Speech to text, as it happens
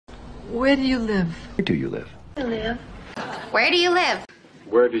Where do you live? Where do you live? Where do you live?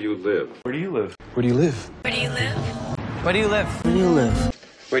 Where do you live? Where do you live? Where do you live? Where do you live? Where do you live?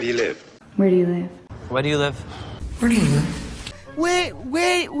 Where do you live? Where do you live? Where do you live? Where do you live? Where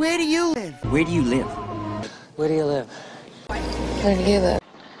do you live? Where do you live? Where do you live? Where do you live? Where do you live?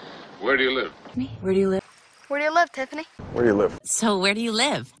 Where do you live? Where do you live? Where do you live, Tiffany? Where do you live? So where do you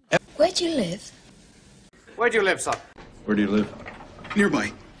live? Where do you live? Where do you live, son? Where do you live?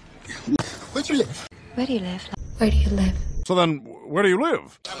 Nearby. Where do you live? Where do you live? Where do you live? So then, where do you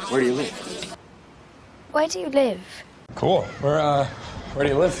live? Where do you live? Where do you live? Cool. Where do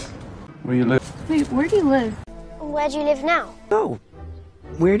you live? Where do you live? Wait, where do you live? Where do you live now? No.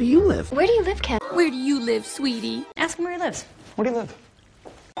 Where do you live? Where do you live, Ken? Where do you live, sweetie? Ask him where he lives. Where do you live?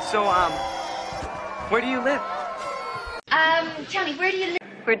 So, where do you live? Tell me, where do you live?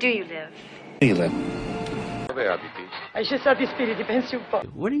 Where do you live? Where do you live?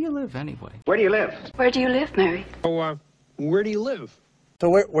 Where do you live anyway? Where do you live? Where do you live, Mary? Where do you live? So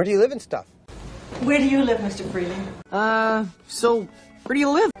where do you live and stuff? Where do you live, Mr. Freely? So, where do you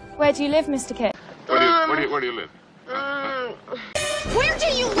live? Where do you live, Mr. K? Where do you live?